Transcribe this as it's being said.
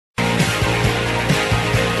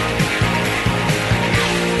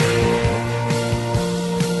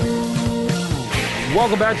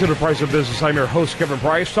Welcome back to The Price of Business. I'm your host, Kevin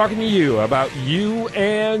Price, talking to you about you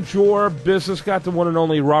and your business. Got the one and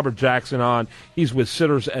only Robert Jackson on. He's with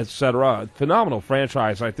Sitters, Etc. Phenomenal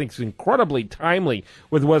franchise. I think it's incredibly timely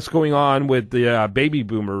with what's going on with the baby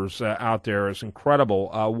boomers out there. It's incredible.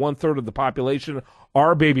 1/3 of the population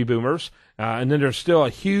are baby boomers, and then there's still a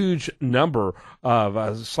huge number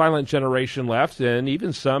of silent generation left, and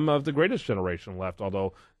even some of the greatest generation left,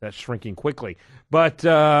 although that's shrinking quickly. But,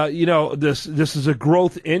 this is a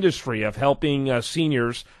growth industry of helping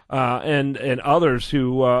seniors and others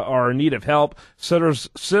who are in need of help.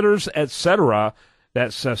 Sitters, Etc.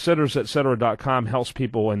 That's sittersetcetera.com helps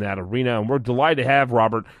people in that arena. And we're delighted to have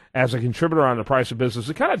Robert as a contributor on The Price of Business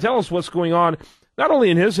to kind of tell us what's going on, not only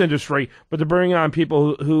in his industry, but to bring on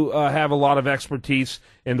people who have a lot of expertise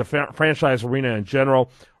in the franchise arena in general.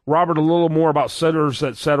 Robert, a little more about Sitters,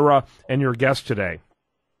 Etc. and your guest today.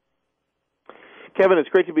 Kevin, it's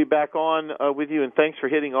great to be back on with you, and thanks for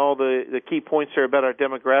hitting all the key points there about our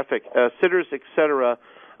demographic. Sitters, Etc.,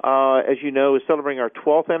 as you know, is celebrating our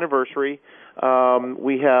 12th anniversary.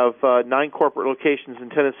 We have 9 corporate locations in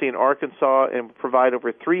Tennessee and Arkansas and provide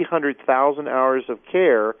over 300,000 hours of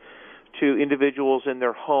care to individuals in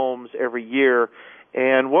their homes every year.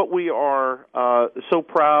 And what we are so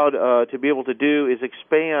proud to be able to do is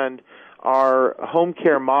expand our home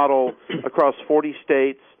care model across 40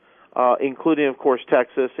 states, including, of course,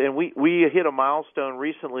 Texas. And we hit a milestone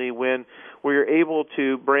recently when we were able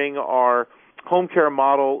to bring our home care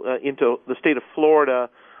model into the state of Florida,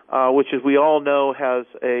 which, as we all know, has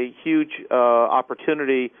a huge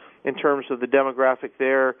opportunity in terms of the demographic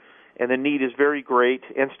there. And the need is very great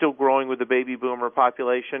and still growing with the baby boomer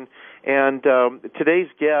population. And today's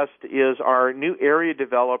guest is our new area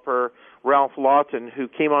developer, Ralph Laughton, who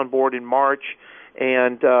came on board in March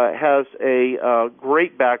and has a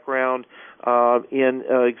great background in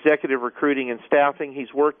executive recruiting and staffing.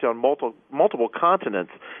 He's worked on multiple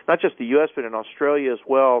continents, not just the U.S., but in Australia as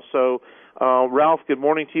well. So, Ralph, good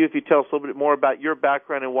morning to you. If you tell us a little bit more about your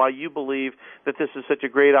background and why you believe that this is such a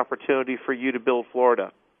great opportunity for you to build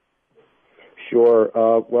Florida. Sure.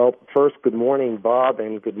 Well, first, good morning, Bob,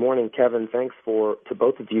 and good morning, Kevin. Thanks to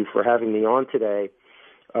both of you for having me on today.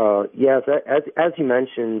 Yes, as you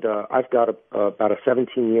mentioned, I've got about a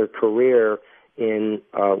 17-year career in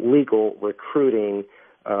legal recruiting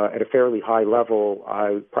at a fairly high level.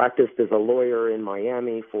 I practiced as a lawyer in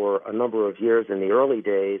Miami for a number of years in the early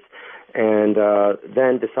days, and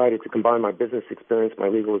then decided to combine my business experience, my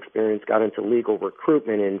legal experience, got into legal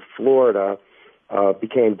recruitment in Florida,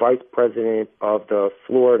 became vice president of the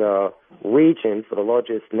Florida region for the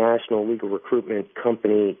largest national legal recruitment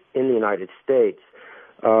company in the United States.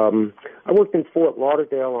 I worked in Fort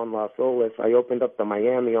Lauderdale on Las Olas. I opened up the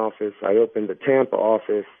Miami office. I opened the Tampa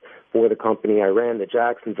office for the company. I ran the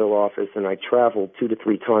Jacksonville office, and I traveled 2 to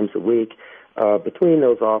 3 times a week between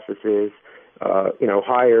those offices,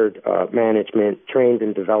 hired management, trained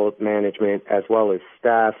and developed management, as well as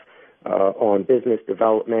staff on business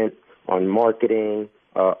development, on marketing,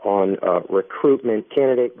 on recruitment,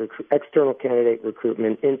 external candidate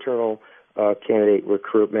recruitment, internal candidate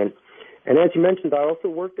recruitment. And as you mentioned, I also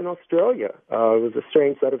worked in Australia. It was a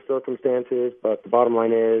strange set of circumstances, but the bottom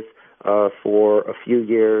line is for a few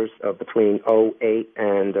years between 2008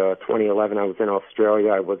 and 2011, I was in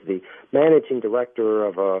Australia. I was the managing director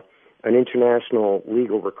of an international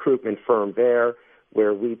legal recruitment firm there,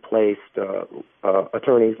 where we placed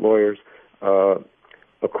attorneys, lawyers,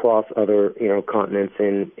 across other continents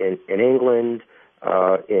in England,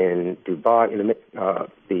 in Dubai, in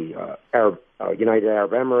the United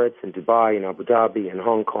Arab Emirates, in Dubai, in Abu Dhabi, in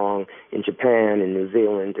Hong Kong, in Japan, in New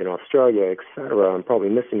Zealand, in Australia, etc. I'm probably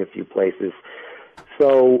missing a few places.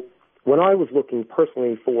 So when I was looking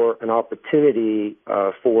personally for an opportunity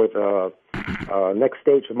for the next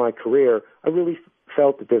stage of my career, I really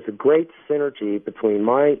felt that there's a great synergy between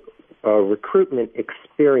my recruitment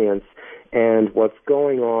experience and what's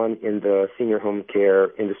going on in the senior home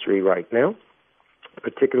care industry right now,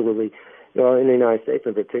 particularly in the United States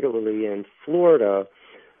and particularly in Florida.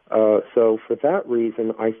 So for that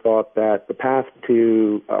reason, I thought that the path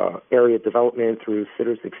to area development through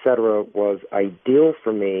Sitters, Etc. was ideal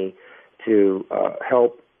for me to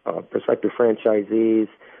help prospective franchisees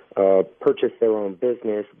purchase their own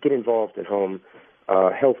business, get involved in home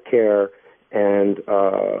health care, and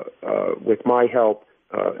with my help,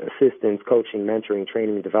 assistance, coaching, mentoring,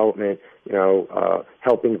 training, development,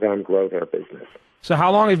 helping them grow their business. So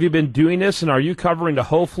how long have you been doing this, and are you covering the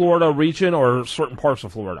whole Florida region or certain parts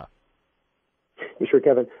of Florida? Sure,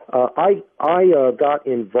 Kevin. I got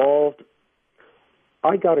involved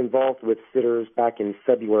I got involved with Sitters back in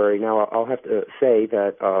February. Now, I'll have to say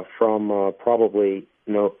that from probably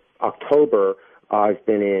October, I've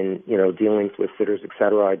been in dealings with Sitters, et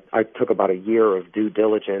cetera. I took about a year of due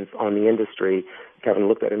diligence on the industry. Kevin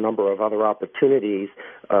looked at a number of other opportunities,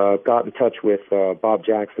 got in touch with Bob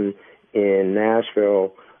Jackson in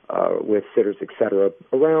Nashville with Sitters, et cetera,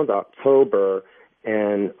 around October,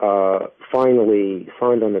 and finally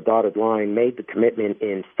signed on the dotted line, made the commitment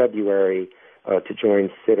in February to join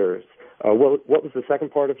Sitters. What was the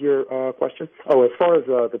second part of your question? Oh, as far as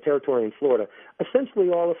the territory in Florida, essentially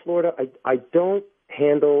all of Florida. I don't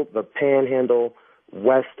handle the panhandle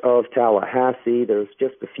west of Tallahassee. There's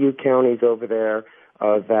just a few counties over there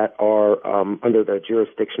that are under the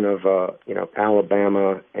jurisdiction of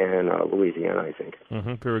Alabama and Louisiana, I think.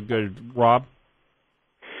 Mm-hmm. Very good. Rob?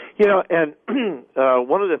 And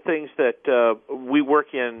one of the things that we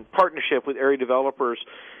work in partnership with area developers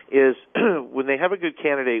is when they have a good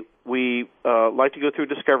candidate, we like to go through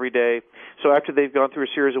Discovery Day. So after they've gone through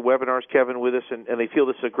a series of webinars, Kevin, with us, and they feel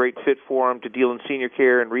this is a great fit for them to deal in senior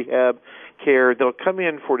care and rehab care, they'll come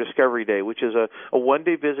in for Discovery Day, which is a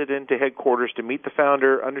one-day visit into headquarters to meet the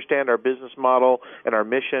founder, understand our business model and our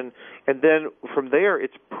mission, and then from there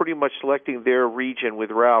it's pretty much selecting their region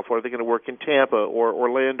with Ralph. Are they going to work in Tampa or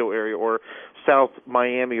Orlando area or South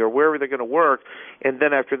Miami or wherever they're going to work? And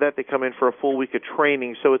then after that they come in for a full week of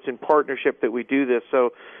training. So it's in partnership that we do this.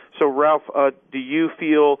 So Ralph, do you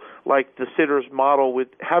feel like the Sitters model with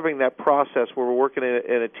having that process where we're working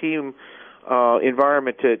in a team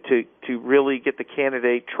environment to really get the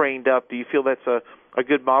candidate trained up, do you feel that's a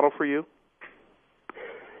good model for you?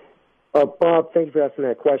 Bob, thank you for asking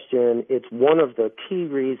that question. It's one of the key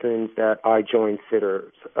reasons that I joined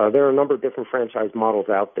Sitters. There are a number of different franchise models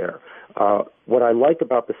out there. What I like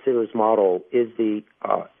about the Sitters model is the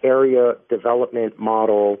area development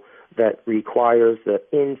model that requires the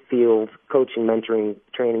in-field coaching, mentoring,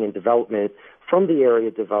 training, and development from the area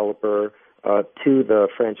developer to the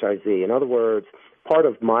franchisee. In other words, part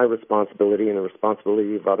of my responsibility and the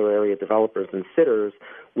responsibility of other area developers and Sitters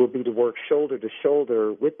will be to work shoulder to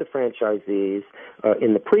shoulder with the franchisees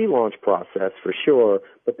in the pre-launch process for sure,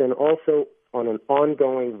 but then also on an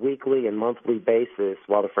ongoing weekly and monthly basis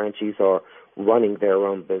while the franchisees are running their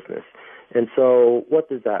own business. And so what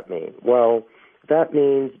does that mean? Well, that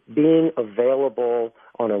means being available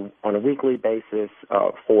on a weekly basis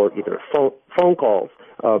for either phone calls,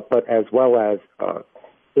 but as well as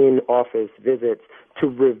in-office visits to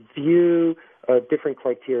review different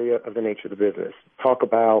criteria of the nature of the business. Talk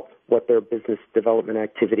about what their business development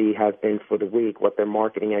activity has been for the week, what their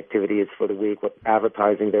marketing activity is for the week, what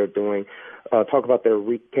advertising they're doing. Talk about their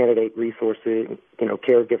candidate resourcing,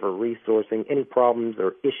 caregiver resourcing, any problems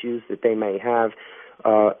or issues that they may have.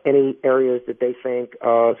 Any areas that they think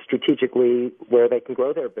strategically where they can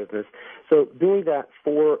grow their business. So doing that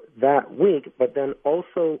for that week, but then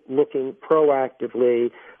also looking proactively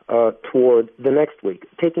toward the next week,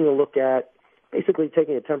 taking a look at basically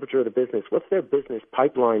taking a temperature of the business. What's their business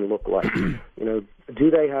pipeline look like? Do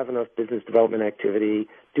they have enough business development activity?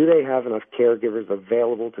 Do they have enough caregivers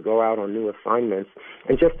available to go out on new assignments?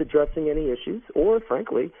 And just addressing any issues or,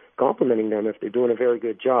 frankly, complimenting them if they're doing a very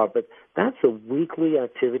good job. But that's a weekly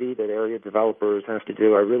activity that area developers have to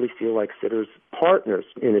do. I really feel like Sitters partners,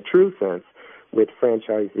 in a true sense, with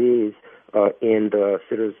franchisees in the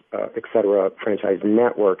Sitters, et cetera, franchise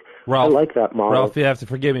network. Ralph, I like that model. Ralph, you have to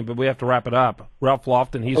forgive me, but we have to wrap it up. Ralph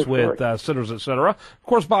Laughton, he's with Sitters, et cetera. Of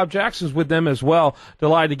course, Bob Jackson's with them as well.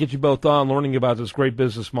 Delighted to get you both on, learning about this great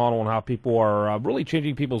business model and how people are really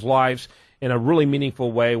changing people's lives in a really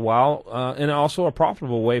meaningful way, while and also a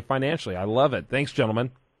profitable way financially. I love it. Thanks,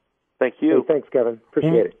 gentlemen. Thank you. Hey, thanks, Kevin.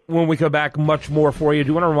 Appreciate it. When we come back, much more for you. I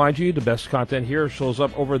do want to remind you the best content here shows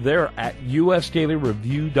up over there at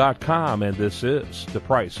usdailyreview.com, and this is The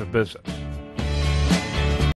Price of Business.